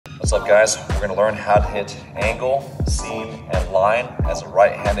What's up, guys? We're going to learn how to hit angle, seam, and line as a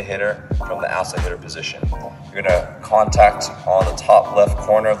right-handed hitter from the outside hitter position. You're going to contact on the top left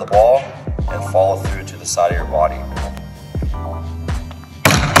corner of the ball and follow through to the side of your body.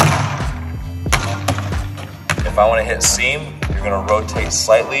 If I want to hit seam, you're going to rotate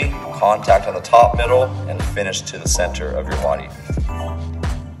slightly, contact on the top middle, and finish to the center of your body.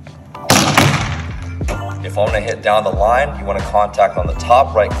 If I'm going to hit down the line, you want to contact on the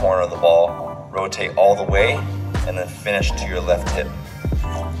top right corner of the ball, rotate all the way, and then finish to your left hip.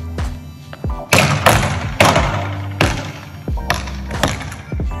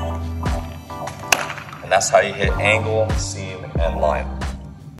 And that's how you hit angle, seam, and line.